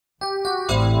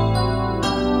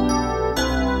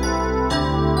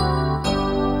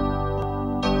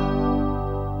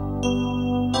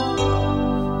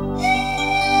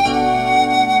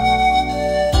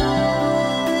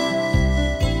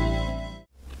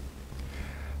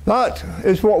That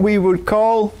is what we would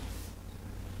call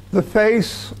the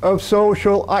face of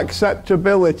social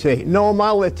acceptability,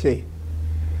 normality.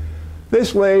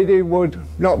 This lady would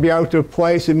not be out of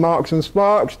place in Marks and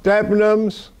Sparks,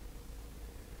 Debenhams.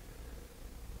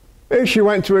 If she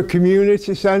went to a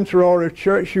community centre or a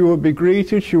church, she would be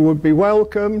greeted, she would be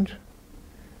welcomed,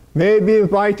 maybe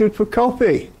invited for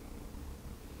coffee.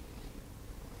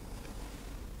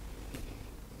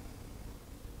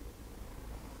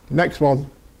 Next one.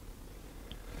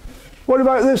 What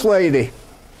about this lady?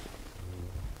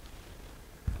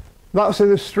 That's in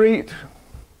the street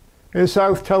in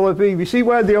South Tel Aviv. You see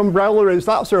where the umbrella is?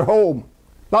 That's her home.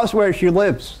 That's where she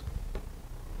lives.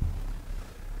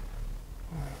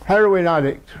 Heroin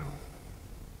addict.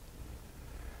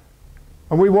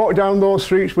 And we walked down those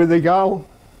streets with a gal.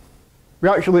 We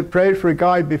actually prayed for a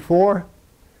guy before.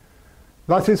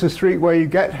 That is the street where you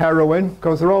get heroin,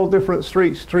 because they're all different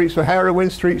streets. Streets for heroin,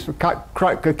 streets for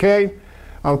crack cocaine,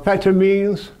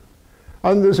 amphetamines,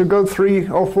 and there's a good 3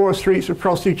 or 4 streets of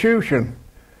prostitution,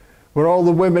 where all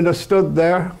the women are stood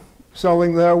there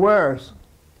selling their wares.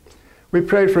 We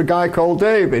prayed for a guy called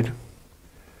David,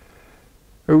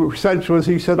 who said to us,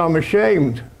 he said, I'm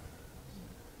ashamed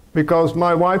because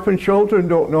my wife and children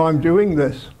don't know I'm doing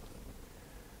this.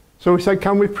 So we said,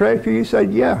 can we pray for you? He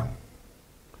said, yeah.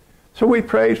 So we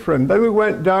prayed for him. Then we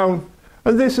went down,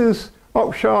 and this is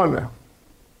Oksana.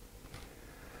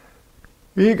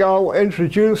 Yigal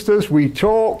introduced us, we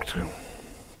talked,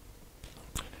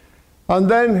 and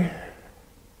then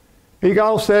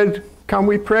Yigal said, can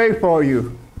we pray for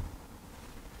you?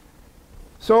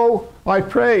 So I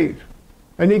prayed,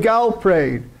 and Yigal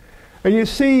prayed. And you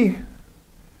see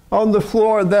on the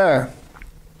floor there,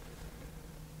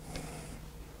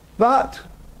 that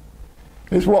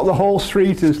is what the whole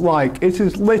street is like. It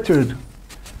is littered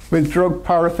with drug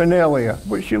paraphernalia,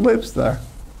 but she lives there.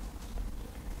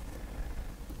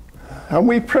 And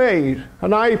we prayed,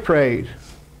 and I prayed.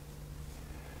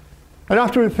 And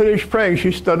after we finished praying,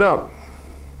 she stood up.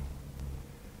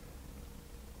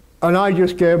 And I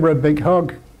just gave her a big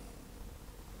hug.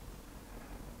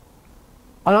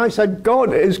 And I said,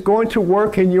 God is going to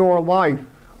work in your life.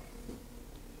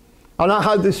 And I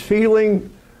had this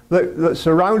feeling that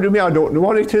surrounded me. I don't know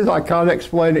what it is. I can't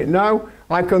explain it now.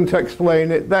 I couldn't explain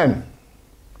it then.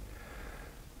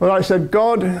 But I said,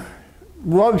 God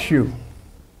loves you.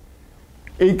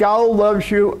 Yigal loves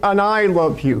you, and I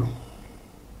love you.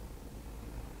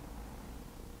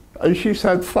 And she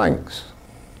said, thanks.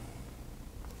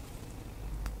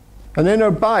 And in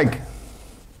her bag,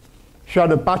 she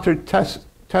had a battered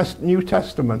New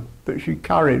Testament that she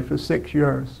carried for 6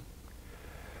 years.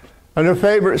 And her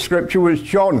favorite scripture was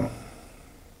John.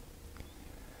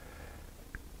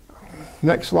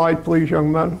 Next slide, please,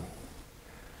 young man.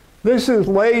 This is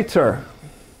later.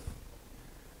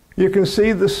 You can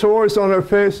see the sores on her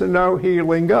face are now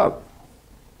healing up.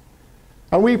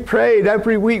 And we prayed,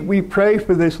 every week we pray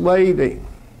for this lady.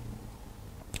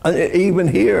 And even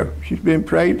here, she's being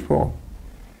prayed for.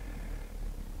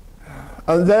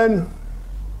 And then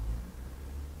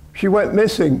she went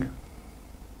missing.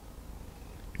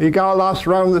 Yigal asked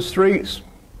around the streets.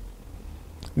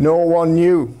 No one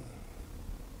knew.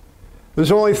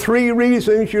 There's only 3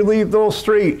 reasons you leave those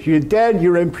streets. You're dead,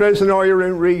 you're in prison, or you're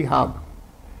in rehab.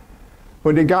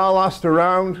 But Yigal asked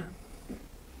around.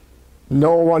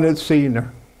 No one had seen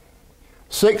her.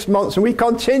 6 months, and we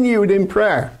continued in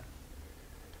prayer.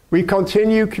 We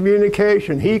continued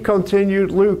communication. He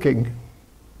continued looking.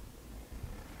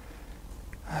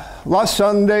 Last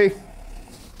Sunday,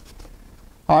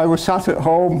 I was sat at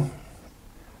home,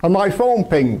 and my phone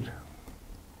pinged.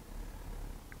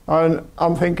 And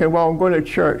I'm thinking, well, I'm going to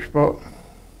church, but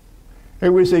it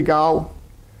was Yigal,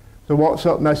 the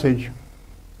WhatsApp message.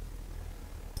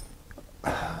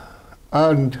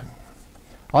 And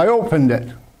I opened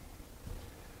it.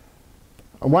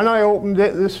 And when I opened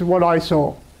it, this is what I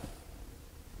saw.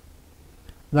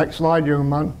 Next slide, young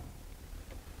man.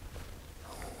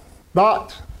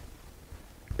 That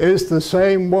is the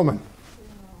same woman.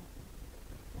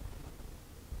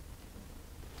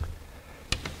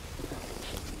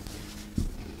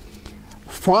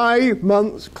 "5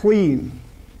 months clean."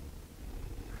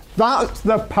 That's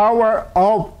the power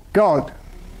of God.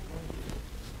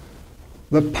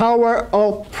 The power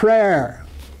of prayer.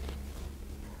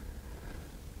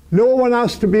 No one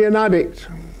has to be an addict.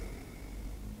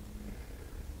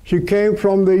 She came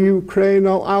from the Ukrainian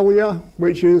Aliyah,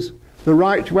 which is the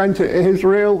right to enter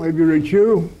Israel if you're a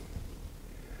Jew.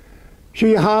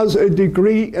 She has a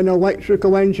degree in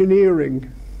electrical engineering.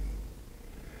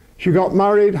 She got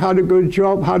married, had a good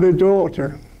job, had a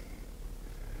daughter.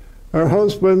 Her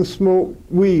husband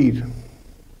smoked weed.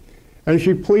 And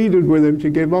she pleaded with him to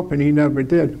give up, and he never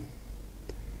did.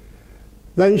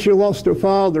 Then she lost her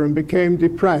father and became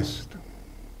depressed.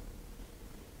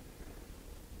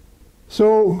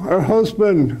 So her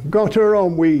husband got her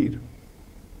on weed.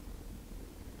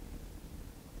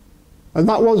 And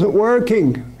that wasn't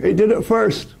working. It did at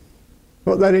first,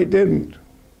 but then it didn't.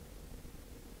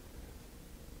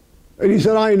 And he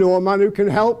said, I know a man who can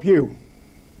help you.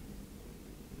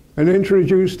 And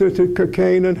introduced her to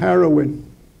cocaine and heroin.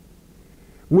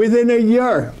 Within a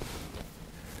year,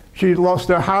 she'd lost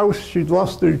her house, she'd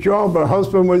lost her job, her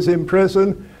husband was in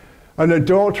prison, and her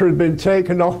daughter had been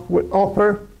taken off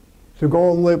her to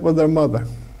go and live with her mother.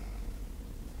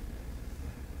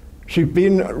 She'd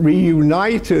been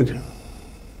reunited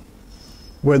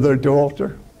with her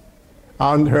daughter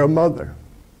and her mother.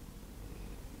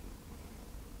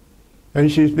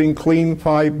 And she's been clean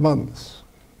 5 months.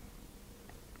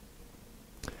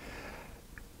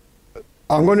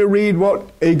 I'm going to read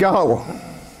what Igal,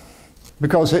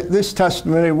 because this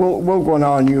testimony will go on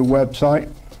our new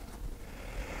website.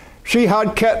 She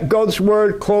had kept God's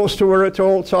word close to her at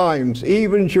all times,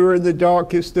 even during the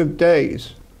darkest of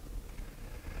days.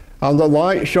 And the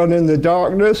light shone in the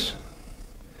darkness,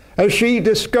 as she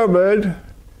discovered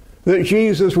that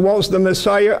Jesus was the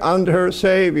Messiah and her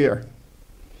Savior.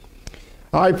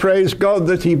 I praise God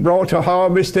that He brought a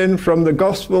harvest in from the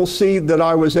gospel seed that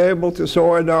I was able to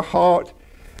sow in her heart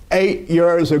 8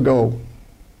 years ago.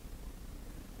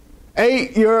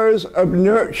 8 years of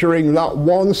nurturing that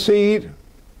one seed.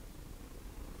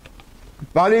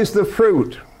 That is the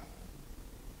fruit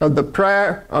of the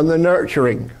prayer and the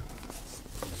nurturing.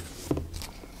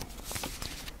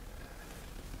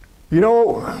 You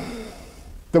know,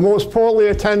 the most poorly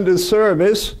attended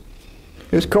service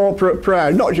is corporate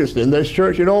prayer, not just in this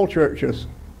church, in all churches.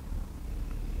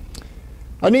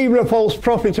 And even a false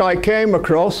prophet I came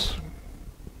across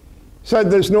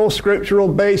said there's no scriptural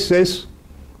basis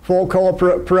for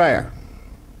corporate prayer.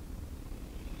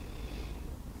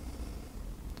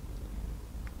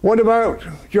 What about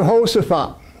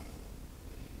Jehoshaphat?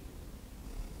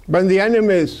 When the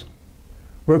enemies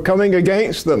were coming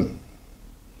against them,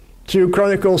 2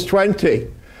 Chronicles 20,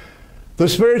 the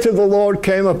Spirit of the Lord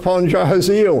came upon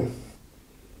Jahaziel.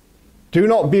 Do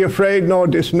not be afraid nor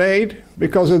dismayed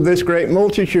because of this great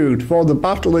multitude, for the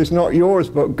battle is not yours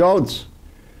but God's.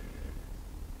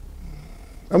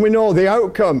 And we know the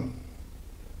outcome.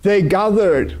 They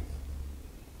gathered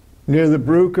near the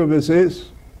brook of Aziz.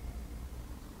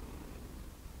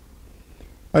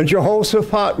 And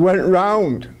Jehoshaphat went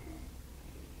round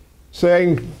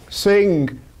saying,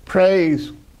 sing,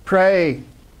 praise, pray.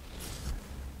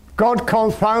 God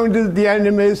confounded the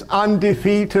enemies and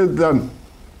defeated them.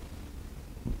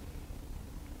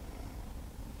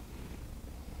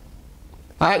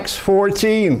 Acts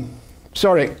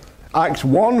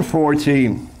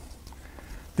 1:14.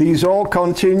 These all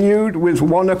continued with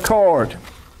one accord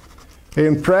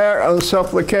in prayer and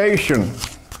supplication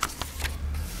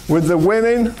with the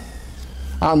women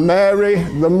and Mary,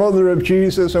 the mother of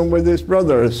Jesus, and with his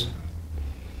brothers.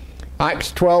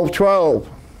 Acts 12:12.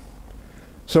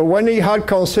 So when he had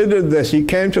considered this, he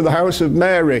came to the house of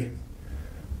Mary,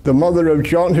 the mother of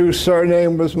John, whose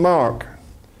surname was Mark,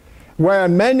 where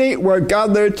many were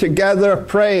gathered together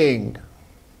praying.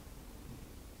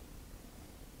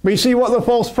 We see what the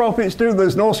false prophets do.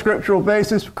 There's no scriptural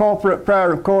basis for corporate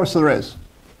prayer. Of course there is.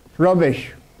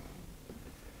 Rubbish.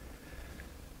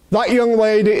 That young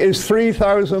lady is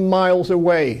 3,000 miles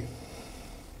away.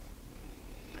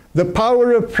 The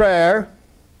power of prayer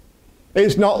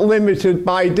is not limited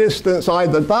by distance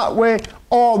either that way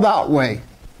or that way.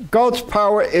 God's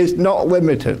power is not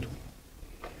limited.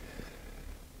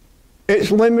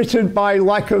 It's limited by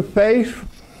lack of faith,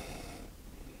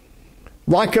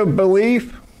 lack of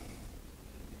belief,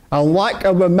 and lack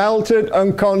of a melted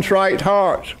and contrite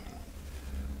heart.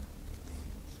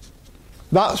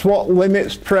 That's what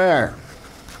limits prayer.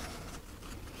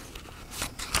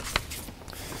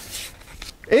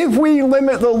 If we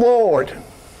limit the Lord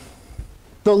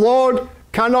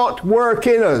cannot work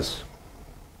in us.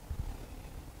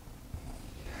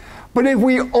 But if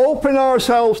we open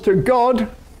ourselves to God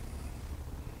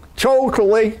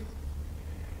totally,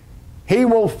 He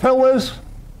will fill us,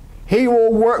 He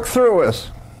will work through us.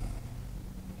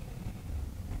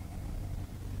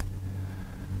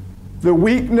 The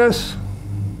weakness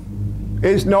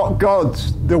is not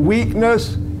God's. The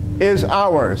weakness is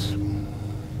ours.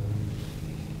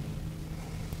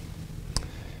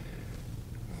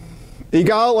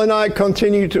 Igal and I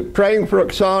continued praying for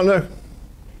Oksana,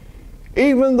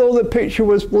 even though the picture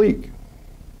was bleak.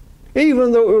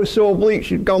 Even though it was so bleak,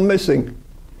 she'd gone missing.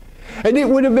 And it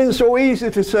would have been so easy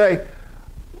to say,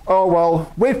 oh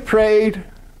well, we've prayed.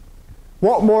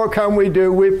 What more can we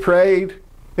do? We've prayed.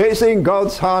 It's in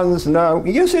God's hands now.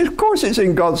 Yes, of course it's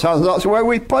in God's hands. That's where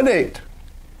we put it.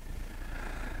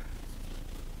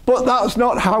 But that's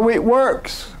not how it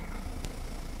works.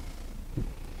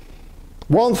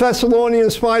 1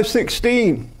 Thessalonians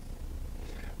 5:16.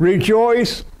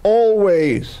 Rejoice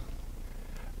always.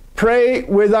 Pray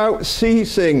without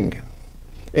ceasing.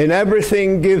 In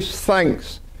everything give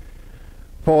thanks.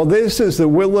 For this is the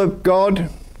will of God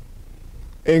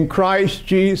in Christ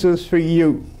Jesus for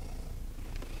you.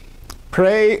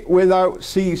 Pray without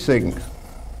ceasing.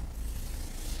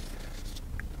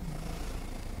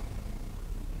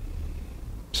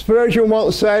 Spurgeon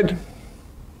once said,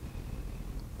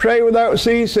 pray without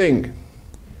ceasing,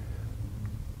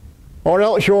 or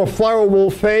else your flower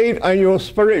will fade and your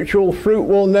spiritual fruit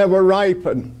will never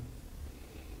ripen.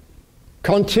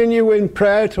 Continue in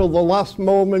prayer till the last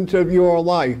moment of your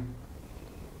life.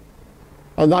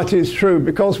 And that is true,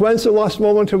 because when's the last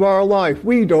moment of our life?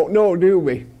 We don't know, do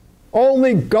we?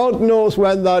 Only God knows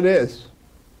when that is.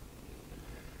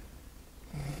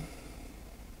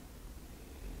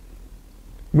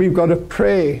 We've got to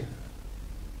pray.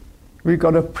 We've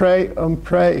got to pray and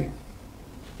pray.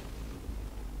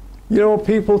 You know,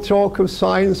 people talk of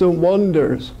signs and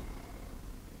wonders.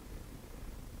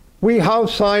 We have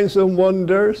signs and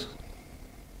wonders.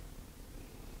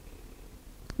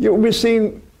 We've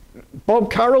seen Bob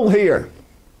Carroll here.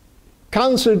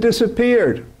 Cancer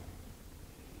disappeared.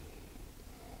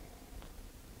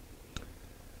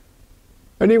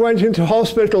 And he went into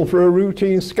hospital for a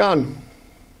routine scan.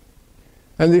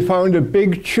 And they found a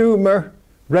big tumor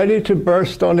ready to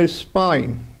burst on his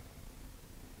spine.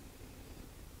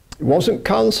 It wasn't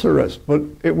cancerous, but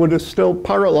it would have still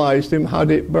paralyzed him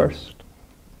had it burst.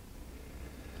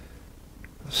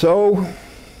 So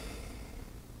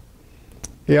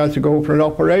he had to go for an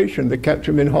operation. They kept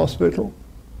him in hospital.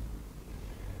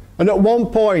 And at one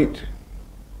point,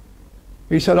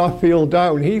 he said, I feel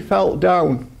down. He felt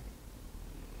down.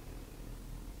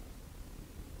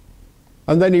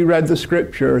 And then he read the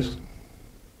scriptures.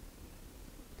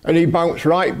 And he bounced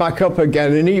right back up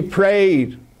again. And he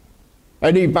prayed.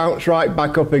 And he bounced right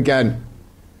back up again.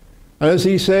 And as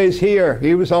he says here,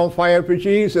 he was on fire for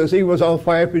Jesus. He was on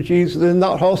fire for Jesus in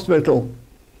that hospital.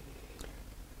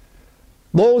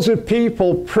 Loads of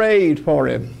people prayed for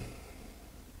him.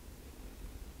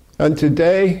 And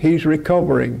today he's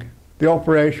recovering. The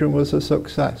operation was a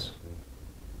success.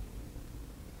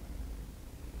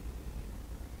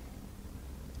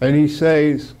 And he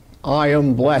says, I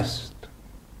am blessed.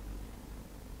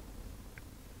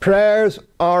 Prayers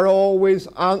are always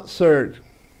answered.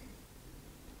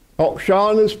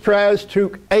 Oksana's prayers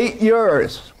took 8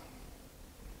 years.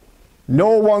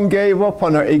 No one gave up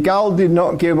on her. Igal did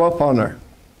not give up on her.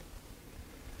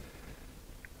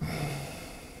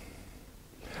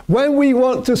 When we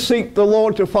want to seek the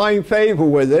Lord to find favor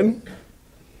with him,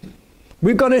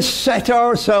 we've got to set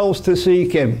ourselves to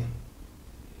seek him.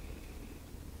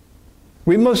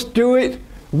 We must do it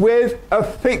with a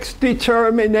fixed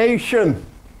determination.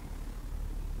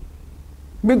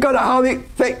 We've got to have it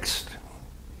fixed.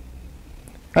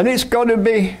 And it's got to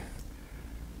be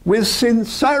with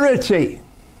sincerity.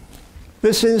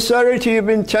 The sincerity of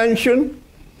intention,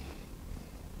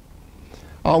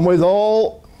 and with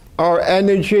all our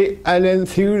energy and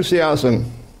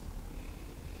enthusiasm.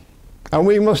 And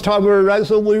we must have a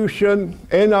resolution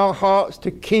in our hearts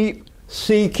to keep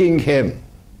seeking him.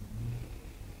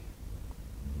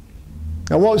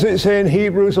 And what does it say in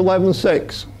Hebrews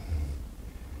 11:6?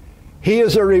 He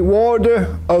is a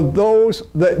rewarder of those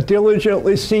that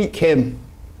diligently seek him.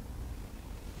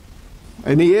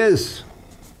 And he is.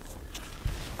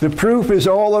 The proof is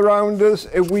all around us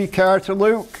if we care to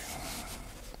look.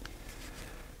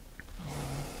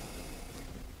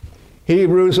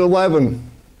 Hebrews 11.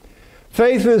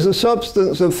 Faith is the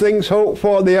substance of things hoped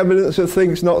for, the evidence of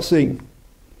things not seen.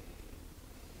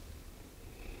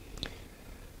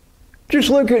 Just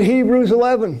look at Hebrews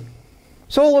 11.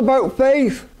 It's all about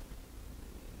faith.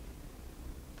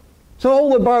 It's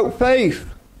all about faith.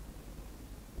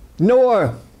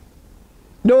 Noah's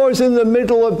in the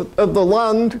middle of the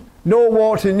land, no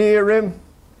water near him.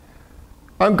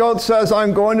 And God says,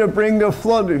 I'm going to bring a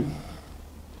flood.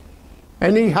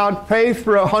 And he had faith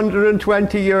for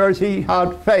 120 years. He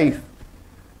had faith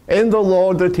in the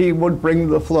Lord that he would bring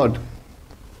the flood.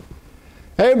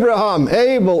 Abraham,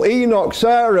 Abel, Enoch,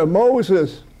 Sarah,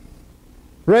 Moses,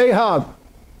 Rahab,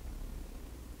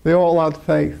 they all had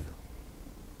faith.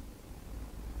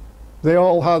 They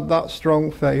all had that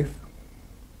strong faith.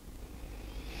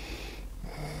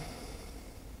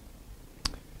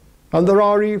 And there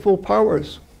are evil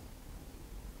powers.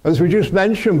 As we just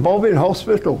mentioned, Bob in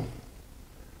hospital.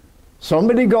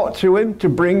 Somebody got to him to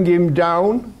bring him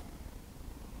down.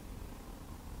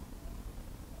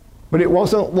 But it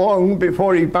wasn't long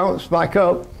before he bounced back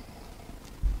up.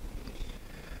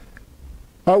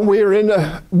 And we're in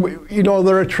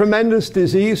there are tremendous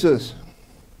diseases.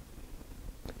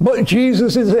 But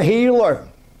Jesus is a healer.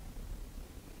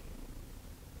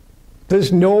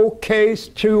 There's no case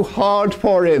too hard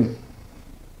for him.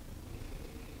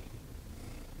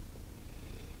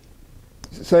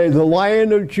 Say, the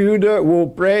Lion of Judah will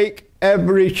break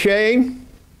every chain.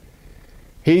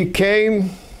 He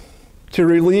came to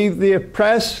relieve the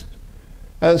oppressed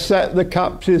and set the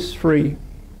captives free.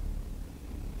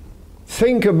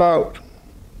 Think about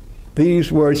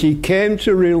these words. He came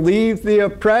to relieve the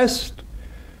oppressed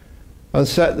and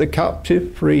set the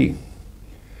captive free.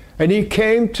 And he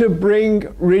came to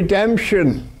bring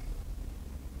redemption.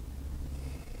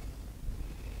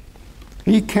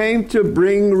 He came to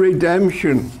bring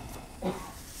redemption.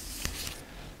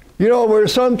 You know, we're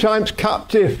sometimes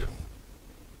captives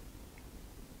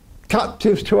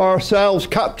to ourselves,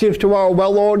 captive to our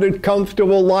well-ordered,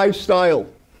 comfortable lifestyle,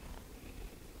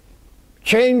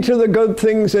 chained to the good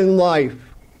things in life.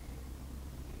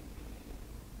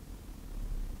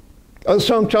 And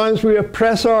sometimes we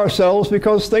oppress ourselves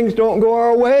because things don't go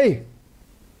our way.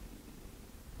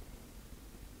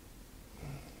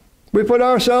 We put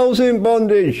ourselves in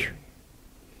bondage.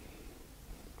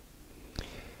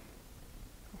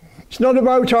 It's not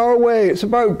about our way, it's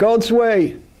about God's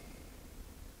way.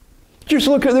 Just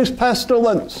look at this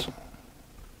pestilence.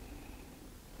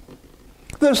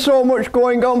 There's so much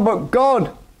going on, but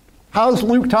God has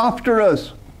looked after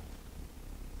us.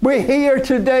 We're here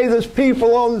today, there's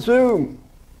people on Zoom.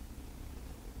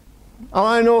 And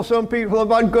I know some people have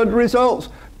had good results.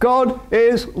 God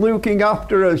is looking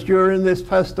after us during this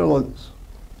pestilence.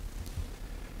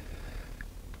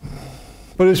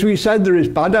 But as we said, there is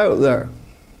bad out there.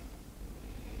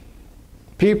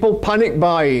 People panic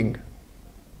buying,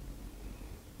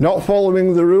 not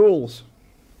following the rules,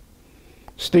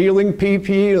 stealing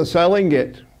PPE and selling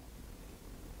it.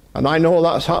 And I know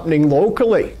that's happening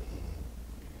locally.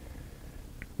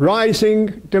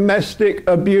 Rising domestic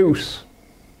abuse.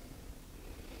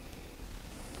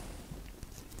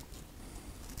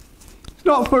 It's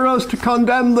not for us to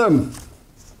condemn them.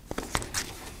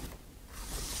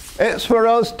 It's for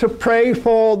us to pray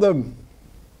for them.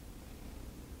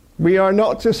 We are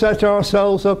not to set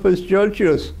ourselves up as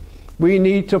judges. We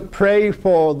need to pray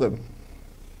for them.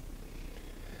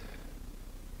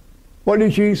 What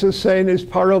did Jesus say in his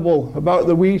parable about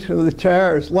the wheat and the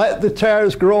tares? Let the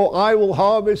tares grow, I will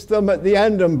harvest them at the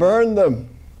end and burn them.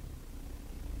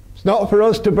 It's not for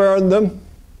us to burn them.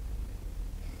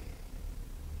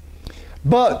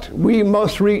 But we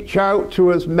must reach out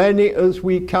to as many as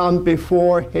we can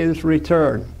before his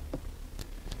return.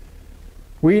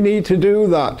 We need to do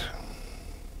that.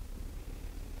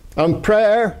 And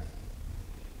prayer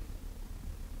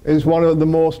is one of the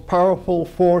most powerful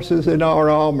forces in our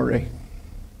armory.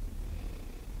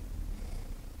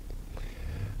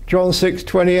 John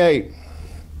 6:28.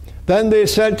 Then they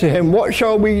said to him, what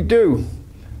shall we do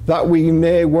that we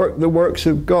may work the works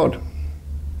of God?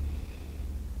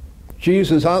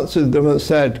 Jesus answered them and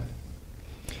said,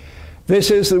 this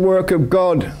is the work of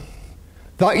God,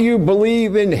 that you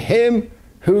believe in him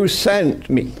who sent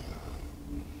me.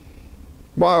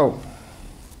 Wow.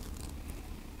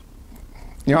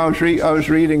 You know, I was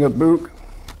reading a book,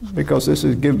 because this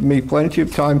has given me plenty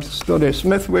of time to study,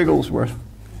 Smith Wigglesworth.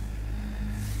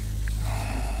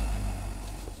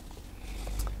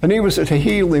 And he was at a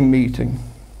healing meeting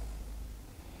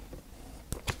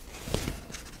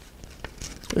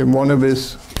in one of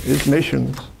his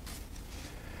missions.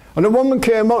 And a woman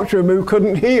came up to him who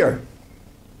couldn't hear.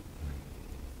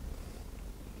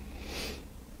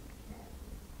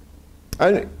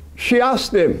 And she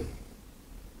asked him,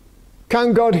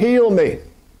 can God heal me?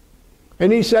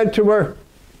 And he said to her,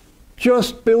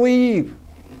 just believe.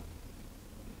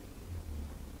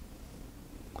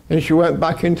 And she went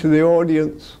back into the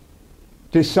audience,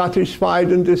 dissatisfied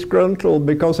and disgruntled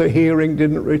because her hearing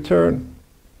didn't return.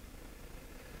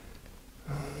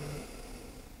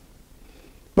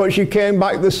 But she came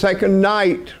back the second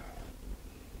night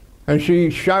and she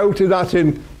shouted at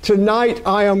him, tonight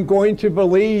I am going to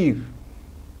believe.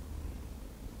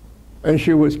 And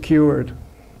she was cured.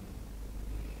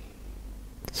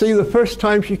 See, the first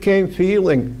time she came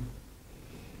feeling.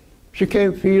 She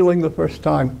came feeling the first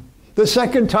time. The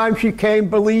second time she came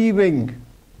believing.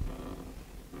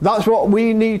 That's what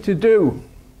we need to do.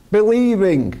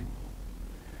 Believing.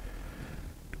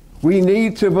 We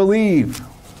need to believe.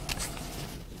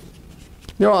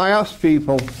 You know, I ask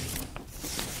people,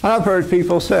 and I've heard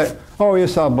people say, oh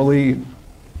yes, I believe.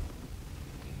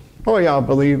 Oh yeah, I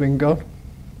believe in God.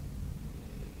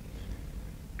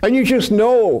 And you just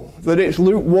know that it's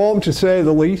lukewarm, to say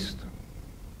the least.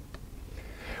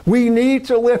 We need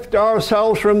to lift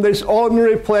ourselves from this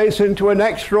ordinary place into an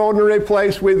extraordinary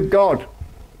place with God.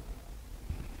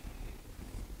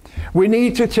 We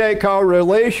need to take our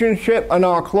relationship and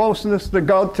our closeness to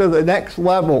God to the next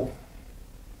level.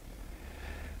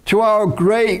 To our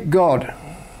great God.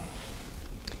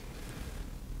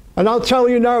 And I'll tell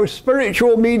you now,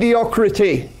 spiritual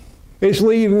mediocrity is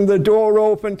leaving the door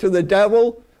open to the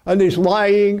devil and his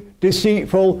lying,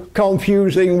 deceitful,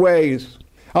 confusing ways.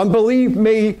 And believe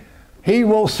me, he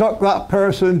will suck that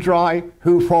person dry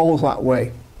who falls that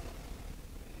way.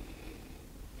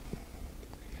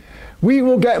 We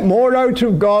will get more out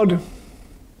of God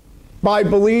by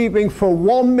believing for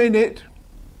 1 minute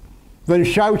than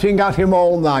shouting at him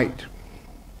all night.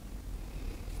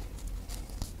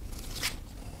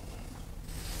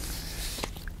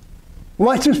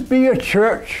 Let us be a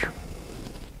church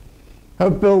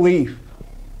of belief.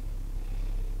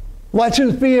 Let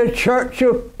us be a church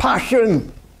of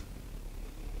passion.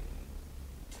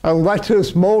 And let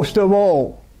us, most of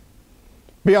all,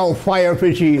 be on fire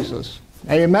for Jesus.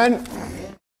 Amen.